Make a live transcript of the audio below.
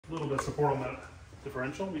A little bit of support on that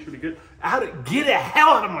differential. We should be good. Get the hell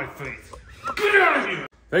out of my face. Get out of here.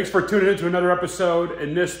 Thanks for tuning in to another episode.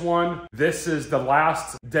 In this one, this is the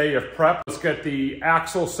last day of prep. Let's get the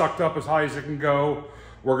axle sucked up as high as it can go.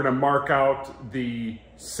 We're gonna mark out the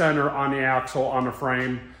center on the axle on the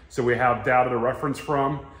frame so we have data to reference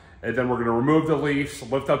from. And then we're gonna remove the leaves,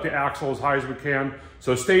 lift up the axle as high as we can.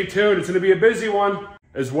 So stay tuned, it's gonna be a busy one.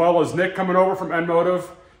 As well as Nick coming over from End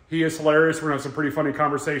Motive. He is hilarious. We're gonna have some pretty funny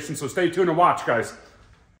conversations. So stay tuned and watch, guys.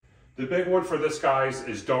 The big one for this, guys,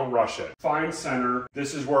 is don't rush it. Find center.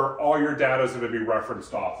 This is where all your data is gonna be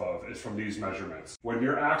referenced off of, is from these measurements. When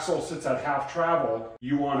your axle sits at half travel,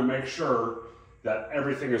 you wanna make sure that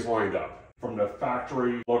everything is lined up. From the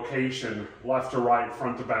factory location, left to right,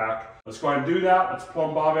 front to back. Let's go ahead and do that. Let's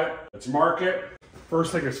plumb bob it. Let's mark it.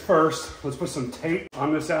 First thing is first, let's put some tape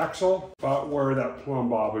on this axle, about where that plumb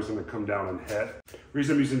bob is gonna come down and hit. The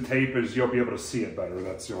reason I'm using tape is you'll be able to see it better.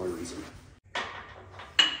 That's the only reason.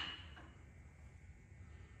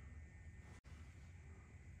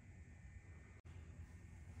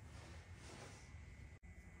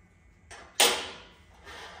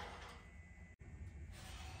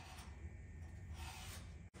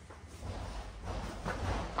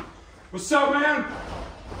 What's up, man?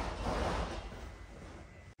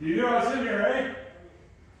 You knew I was in here, eh?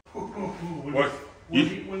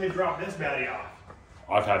 When they drop this baddie off.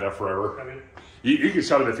 I've had that forever. I mean, you can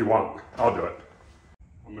shut it if you want. I'll do it.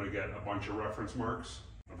 I'm gonna get a bunch of reference marks.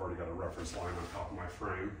 I've already got a reference line on top of my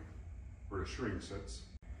frame where the string sits.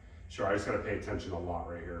 Sure, I just gotta pay attention a lot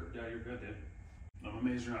right here. yeah, you're good, dude. I'm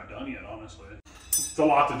amazed you're not done yet, honestly. It's a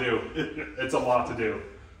lot to do. It's a lot to do.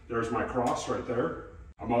 There's my cross right there.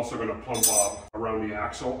 I'm also gonna plumb bob around the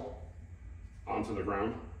axle onto the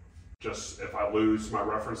ground. Just if I lose my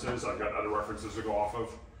references, I've got other references to go off of.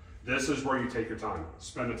 This is where you take your time.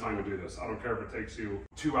 Spend the time to do this. I don't care if it takes you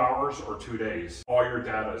 2 hours or 2 days. All your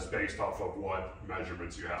data is based off of what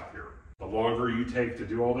measurements you have here. The longer you take to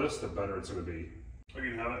do all this, the better it's gonna be. Are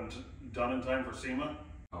you gonna have it done in time for SEMA?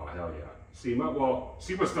 Oh, hell yeah. SEMA? Well,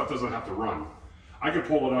 SEMA stuff doesn't have to run. I could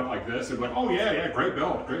pull it up like this and be like, oh yeah, great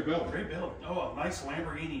build, great build. Great build. Oh, a nice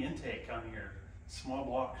Lamborghini intake on here. Small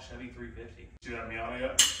block Chevy 350. See that Miata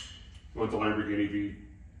yet? What, the Lamborghini V?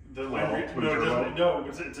 The Lamborghini, no,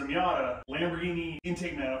 it's a Miata Lamborghini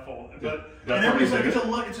intake manifold. But That's and everybody's what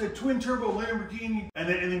like, it's a twin turbo Lamborghini, and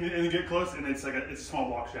then get close, and it's a small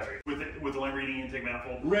block Chevy with the Lamborghini intake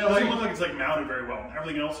manifold. Really? It doesn't look like it's like mounted very well.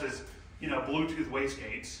 Everything else is, Bluetooth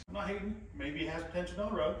wastegates. I'm not hating. Maybe it has potential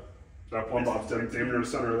down the road. That plumb bob's damn near the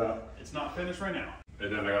center of that. It's not finished right now.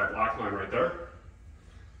 And then I got a black line right there.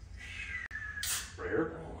 Right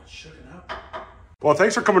here. Oh, it's shooken up. Well,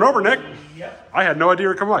 thanks for coming over, Nick. Yep. I had no idea you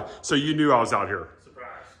were coming by. So you knew I was out here. Surprise.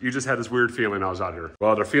 You just had this weird feeling I was out here.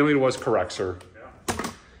 Well, the feeling was correct, sir.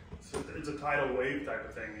 Yeah. It's a tidal wave type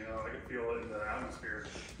of thing, I can feel it in the atmosphere.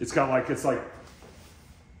 It's like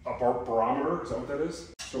a barometer. Is that what that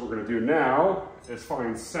is? So what we're gonna do now is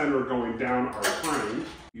find center going down our frame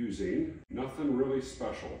using nothing really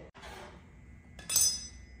special.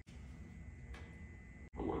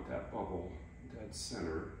 I want that bubble dead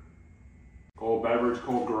center. Cold beverage,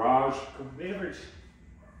 cold garage. Cold beverage.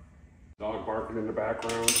 Dog barking in the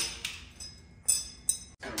background.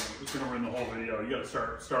 It's gonna ruin the whole video. You gotta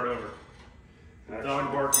start over.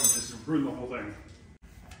 Dog barking just ruined the whole thing.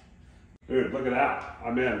 Dude, look at that.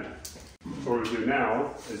 I'm in. So what we're gonna do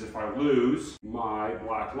now is if I lose my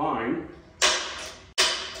black line,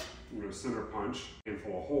 I'm gonna center punch in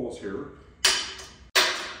full of holes here,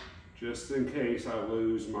 just in case I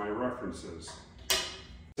lose my references.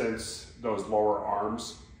 Since those lower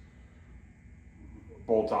arms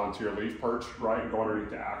bolt onto your leaf perch, right, and go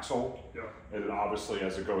underneath the axle, yeah. And then obviously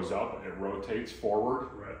as it goes up, it rotates forward,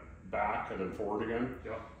 right, back, and then forward again.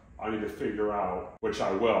 Yeah. I need to figure out, which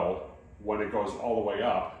I will, when it goes all the way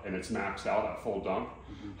up and it's maxed out at full dump,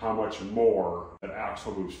 how much more that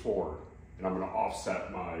axle moves forward. And I'm gonna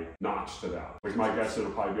offset my notch to that. Like my guess,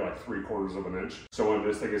 it'll probably be like 3/4 of an inch. So when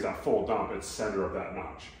this thing is at full dump, it's center of that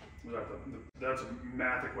notch. That's a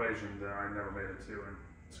math equation that I never made it to in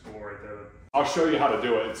school right there. I'll show you how to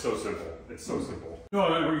do it. It's so simple. It's so simple.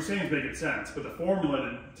 No, what you're saying is making sense, but the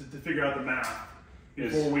formula to figure out the math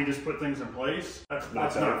before we just put things in place, that's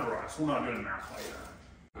not for us. We're not doing math like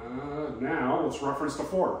that. Now let's reference the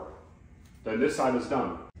 4. Then this side is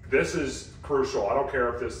done. This is crucial. I don't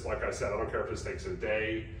care if this, like I said, I don't care if this takes a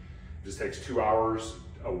day, this takes 2 hours,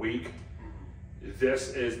 a week.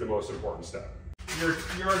 This is the most important step. You're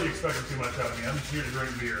already expecting too much out of me. I'm just here to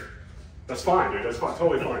drink beer. That's fine, dude. That's fine.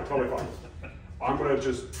 Totally fine. Totally fine. I'm gonna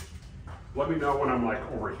just let me know when I'm like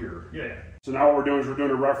over here. Yeah. So now what we're doing is we're doing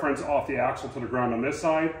a reference off the axle to the ground on this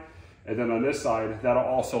side. And then on this side, that'll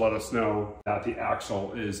also let us know that the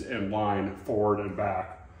axle is in line forward and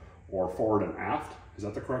back, or forward and aft. Is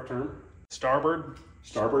that the correct term? Starboard?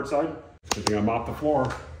 Starboard side. Good thing I mopped the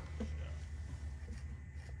floor.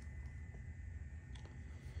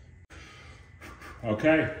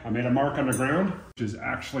 Okay, I made a mark on the ground, which is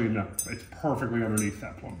actually, no, it's perfectly underneath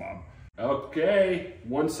that plumb bob. Okay,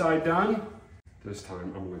 one side done. This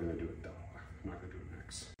time, I'm only gonna do it double. I'm not gonna do it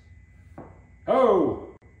next. Oh!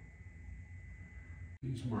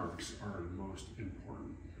 These marks are most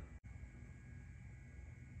important.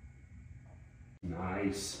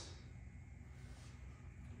 Nice.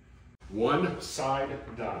 One side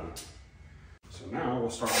done. So now we'll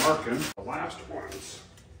start marking the last ones.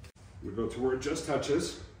 We go to where it just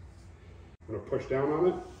touches. I'm gonna push down on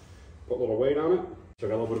it, put a little weight on it. So I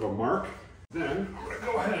got a little bit of a mark. Then I'm gonna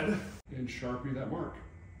go ahead and Sharpie that mark.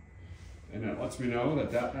 And that lets me know that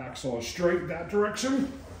that axle is straight that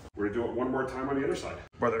direction. We're gonna do it one more time on the other side.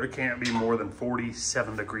 Brother, it can't be more than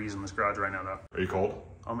 47 degrees in this garage right now, though. Are you cold?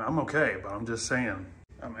 I'm okay, but I'm just saying.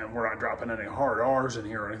 I mean, we're not dropping any hard R's in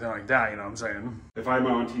here or anything like that, you know what I'm saying? If I had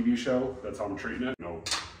my own TV show, that's how I'm treating it. No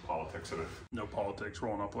politics in it. No politics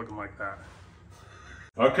rolling up looking like that.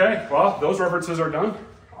 Okay, well, those references are done.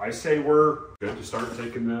 I say we're good to start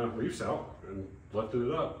taking the reefs out and lifting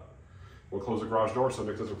it up. We'll close the garage door so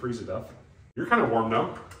Nick doesn't freeze to death. You're kind of warm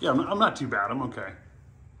now. Yeah, I'm not too bad. I'm okay.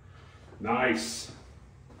 Nice.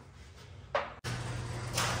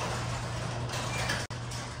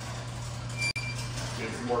 Get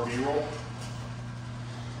some more B-roll.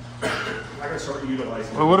 I gotta start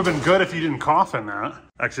utilizing. Well, it would have been good if you didn't cough in that.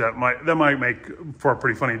 Actually, that might make for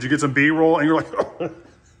pretty funny. Did you get some B-roll and you're like, oh.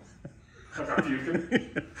 Are you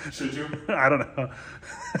puking? Should you? I don't know.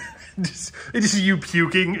 It's just you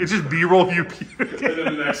puking. It's just B-roll of you puking. And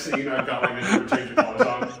then the next scene, I've got like a different change of clothes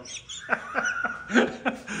on.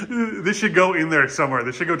 This should go in there somewhere.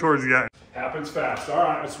 This should go towards the end. Happens fast. All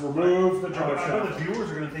right, let's remove the drive I know shaft. the viewers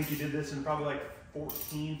are going to think you did this in probably like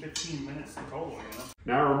 14, 15 minutes in total, you know?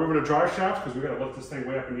 Now we're removing the drive shaft because we got to lift this thing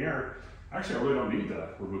way up in the air. Actually, I really don't need to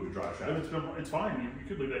remove the drive shaft. It's fine. You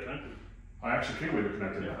could leave that connected. I actually can leave it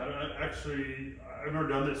connected. Yeah, I've never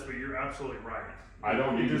done this, but you're absolutely right. I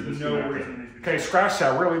don't need There's this no connected. reason it needs to be. Okay, scratch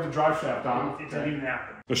that. We're gonna leave the drive shaft on. It didn't even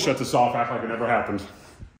happen. Let's shut this off, act like it never happened.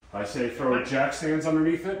 I say throw jack stands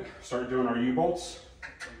underneath it, start doing our U-bolts,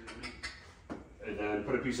 and then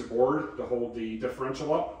put a piece of board to hold the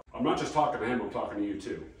differential up. I'm not just talking to him, I'm talking to you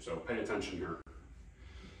too, so pay attention here.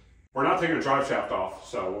 We're not taking the drive shaft off,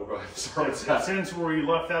 so we'll go ahead and start with that. Since we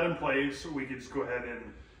left that in place, we could just go ahead and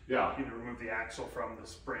remove the axle from the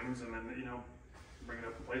springs and then, bring it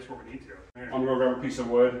up in place where we need to. I'm gonna grab a piece of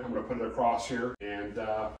wood, I'm gonna put it across here, and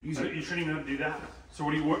easy. You shouldn't even have to do that. So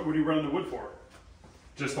what are you running the wood for?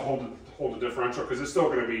 Just to hold the differential, because it's still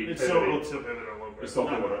gonna be it'll still pivot a little bit. It's still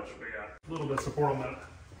not pivot. much, but yeah. A little bit of support on that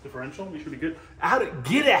differential. We should be good.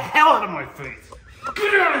 Get the hell out of my face!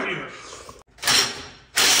 Get out of here!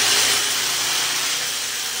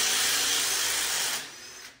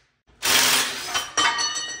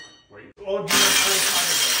 Well, do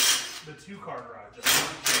the two-car garage.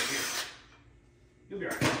 You'll be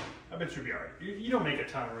all right. I bet you'll be all right. You don't make a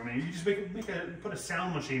ton of room. You just put a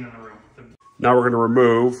sound machine in the room. Now we're going to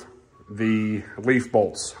remove the leaf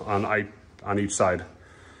bolts on each side,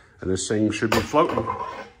 and this thing should be floating.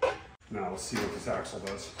 Now let's see what this axle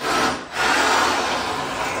does.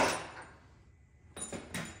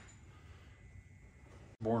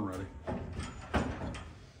 Born ready.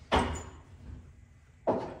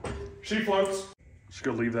 She floats. Just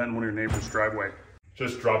go leave that in one of your neighbor's driveway.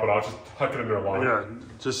 Just drop it off, just tuck it in their lawn. Yeah,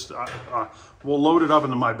 just, we'll load it up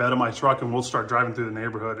into my bed of my truck and we'll start driving through the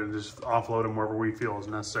neighborhood and just offload them wherever we feel is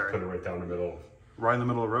necessary. Put it right down the middle. Right in the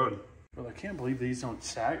middle of the road. Well, I can't believe these don't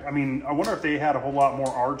sag. I mean, I wonder if they had a whole lot more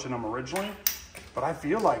arch in them originally, but I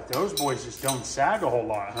feel like those boys just don't sag a whole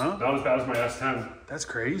lot, huh? Not as bad as my S10. That's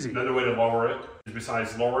crazy. Another way to lower it is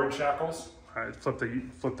besides lowering shackles. All right, flip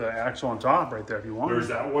the axle on top right there if you want. There's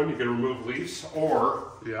that one, you can remove leaves,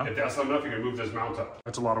 or if that's not enough, you can move this mount up.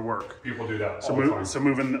 That's a lot of work. People do that all the time. So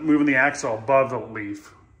moving the axle above the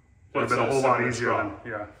leaf would have been a whole lot easier than,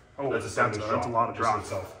 Oh, that's a lot of drop.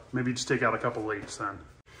 Maybe just take out a couple leaves then.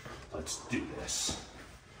 Let's do this.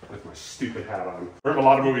 With my stupid hat on. We have a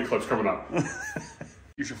lot of movie clips coming up.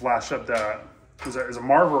 You should flash up that. Is a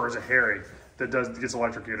Marv or is a Harry that gets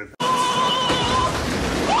electrocuted?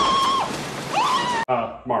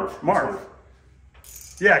 Marv.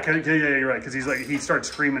 Yeah, you're right. Because he starts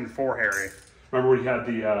screaming for Harry. Remember when he had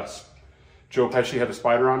the Joe Pesci had the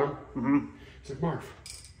spider on him? Mm-hmm. He's like, Marv,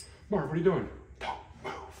 what are you doing? Don't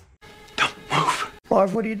move. Don't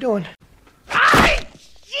Marv, what are you doing?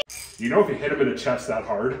 You know, if you hit him in the chest that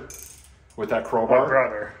hard with that crowbar, Oh,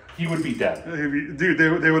 brother. he would be dead. Dude,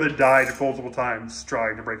 they would have died multiple times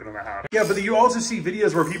trying to break it in half. Yeah, but you also see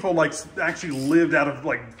videos where people like actually lived out of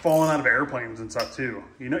like falling out of airplanes and stuff too.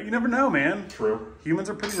 You know, you never know, man. True. Humans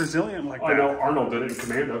are pretty resilient like that. I know Arnold did it in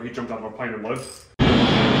Commando. He jumped out of a plane and lived.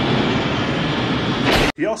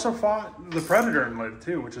 He also fought the Predator and lived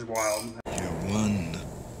too, which is wild. You're one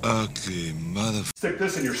ugly mother. Stick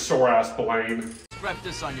this in your sore ass, Blaine. Strap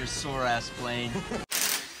this on your sore ass, Blaine.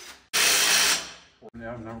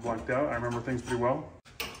 Yeah, I've never blanked out. I remember things pretty well.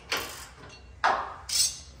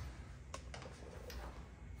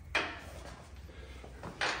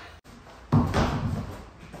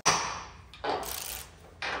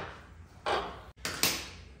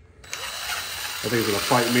 I think he's gonna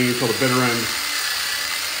fight me until the bitter end.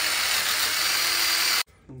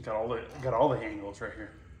 Got all the angles right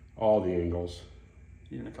here. All the angles.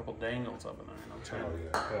 Even a couple dangles up in there. You know what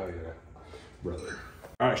I'm saying? Hell yeah, brother.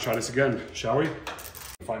 All right, try this again, shall we?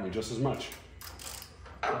 Fight me just as much.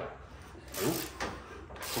 Ooh,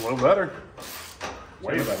 It's a little better.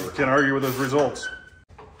 way better. Can't argue with those results.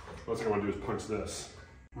 What's I want to do is punch this.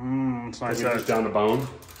 It's nice. Just down the bone.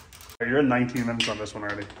 You're at 19 minutes on this one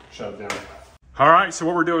already. Shut it down. All right, so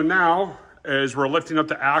what we're doing now is we're lifting up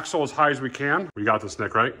the axle as high as we can. We got this,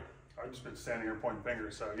 Nick, right? I've just been standing here pointing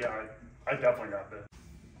fingers, so yeah, I definitely got this.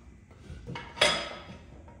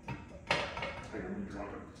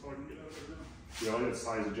 You know, as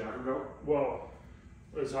high as a jack will go? Well,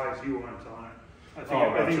 as high as you want on it. I think, Oh,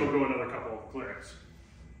 I think gotcha. it'll go another couple of clicks.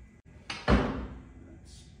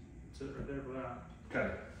 That's it right there for that.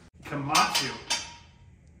 Okay. Kamatsu.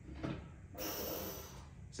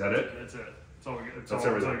 Is that it? That's it. That's all we got. That's That's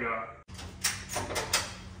all I everything. got.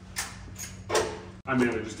 I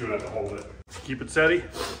mainly just doing that to hold it. Keep it steady.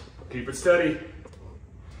 Keep it steady.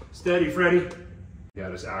 Steady, Freddy. Yeah,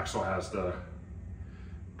 this axle has to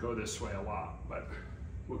go this way a lot, but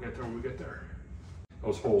we'll get there when we get there.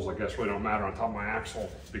 Those holes, I guess, really don't matter on top of my axle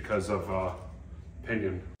because of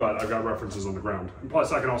pinion, but I've got references on the ground. And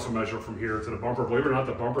plus, I can also measure from here to the bumper. Believe it or not,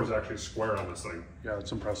 the bumper is actually square on this thing. Yeah,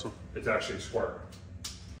 it's impressive. It's actually square.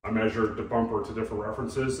 I measured the bumper to different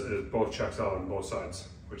references, and it both checks out on both sides,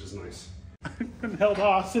 which is nice. Been held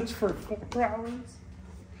hostage for 4 hours.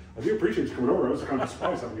 I do appreciate you coming over. I was kind of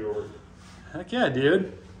surprised having you over. Heck yeah,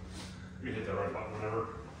 dude. You hit that right button whenever.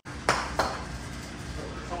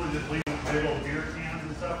 Someone just leaving big old beer cans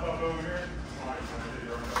and stuff up over here.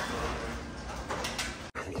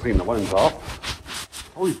 Clean the lens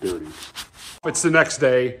off. Always dirty. It's the next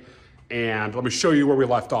day, and let me show you where we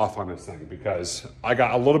left off on this thing, because I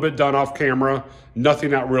got a little bit done off camera. Nothing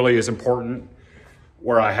that really is important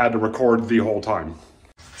where I had to record the whole time.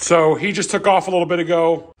 So he just took off a little bit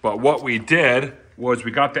ago, but what we did was we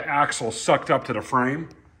got the axle sucked up to the frame,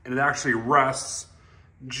 and it actually rests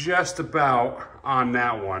just about on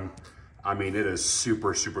that one. I mean, it is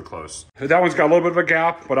super, super close. That one's got a little bit of a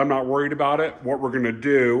gap, but I'm not worried about it. What we're gonna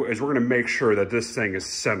do is we're gonna make sure that this thing is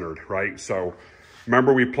centered, right? So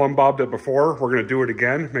remember we plumb bobbed it before? We're gonna do it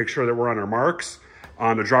again, make sure that we're on our marks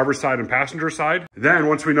on the driver's side and passenger side. Then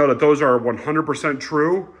once we know that those are 100%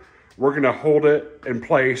 true, we're gonna hold it in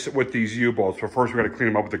place with these U-bolts. But first we gotta clean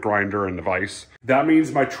them up with the grinder and the vise. That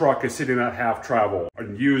means my truck is sitting at half travel,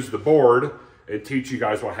 and use the board and teach you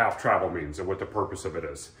guys what half travel means and what the purpose of it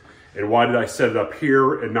is. And why did I set it up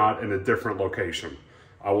here and not in a different location?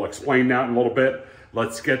 I will explain that in a little bit.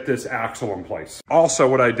 Let's get this axle in place. Also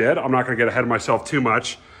what I did, I'm not gonna get ahead of myself too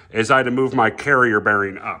much, is I had to move my carrier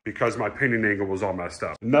bearing up because my pinion angle was all messed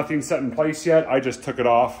up. Nothing set in place yet. I just took it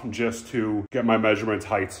off just to get my measurements,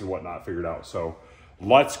 heights and whatnot figured out. So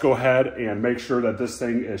let's go ahead and make sure that this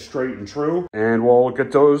thing is straight and true, and we'll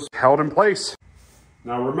get those held in place.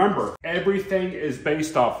 Now remember, everything is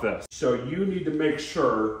based off this. So you need to make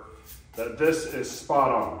sure that this is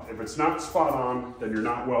spot on. If it's not spot on, then you're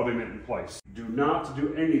not welding it in place. Do not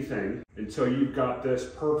do anything until you've got this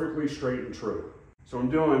perfectly straight and true. So what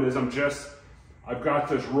I'm doing is I've got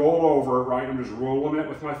this rolled over, right? I'm just rolling it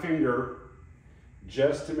with my finger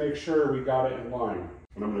just to make sure we got it in line.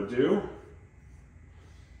 What I'm gonna do,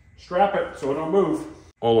 strap it so it don't move.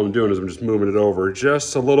 All I'm doing is I'm just moving it over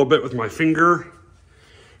just a little bit with my finger.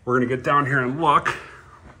 We're gonna get down here and look. See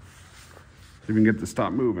if we can get this to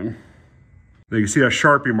stop moving. Now you can see that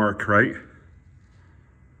Sharpie mark, right?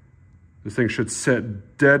 This thing should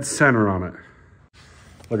sit dead center on it.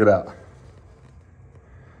 Look at that.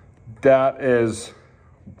 That is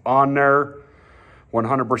on there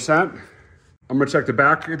 100%. I'm gonna check the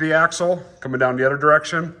back of the axle, coming down the other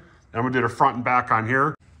direction. And I'm gonna do the front and back on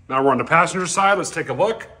here. Now we're on the passenger side, let's take a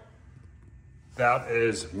look. That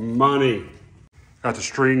is money. Got the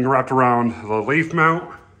string wrapped around the leaf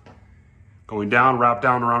mount. Going down, wrap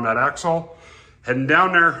down around that axle. Heading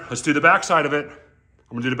down there, let's do the back side of it.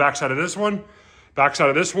 I'm gonna do the back side of this one, back side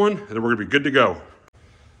of this one, and then we're gonna be good to go.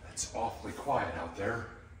 It's awfully quiet out there.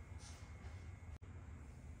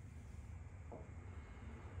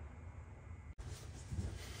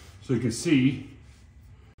 So you can see,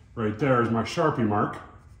 right there is my Sharpie mark.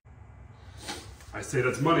 I say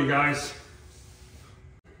that's money, guys.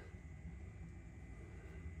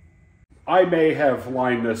 I may have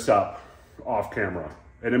lined this up off camera,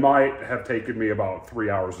 and it might have taken me about 3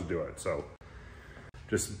 hours to do it. So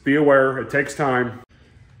just be aware, it takes time.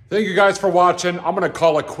 Thank you guys for watching. I'm gonna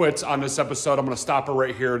call it quits on this episode. I'm gonna stop it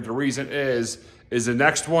right here. The reason is the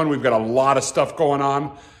next one, we've got a lot of stuff going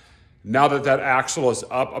on. Now that that axle is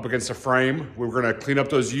up against the frame, we're gonna clean up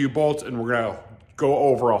those U-bolts and we're gonna go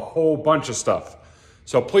over a whole bunch of stuff.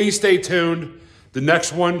 So please stay tuned. The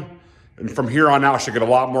next one, and from here on out, should get a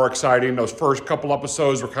lot more exciting. Those first couple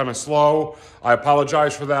episodes were kind of slow. I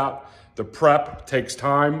apologize for that. The prep takes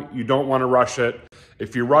time. You don't want to rush it.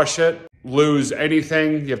 If you rush it, lose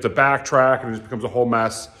anything, you have to backtrack and it just becomes a whole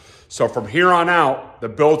mess. So from here on out, the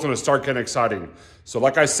build's gonna start getting exciting. So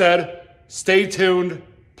like I said, stay tuned.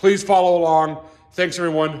 Please follow along. Thanks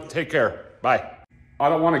everyone, take care, bye. I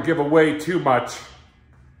don't wanna give away too much,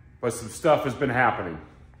 but some stuff has been happening,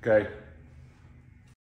 okay?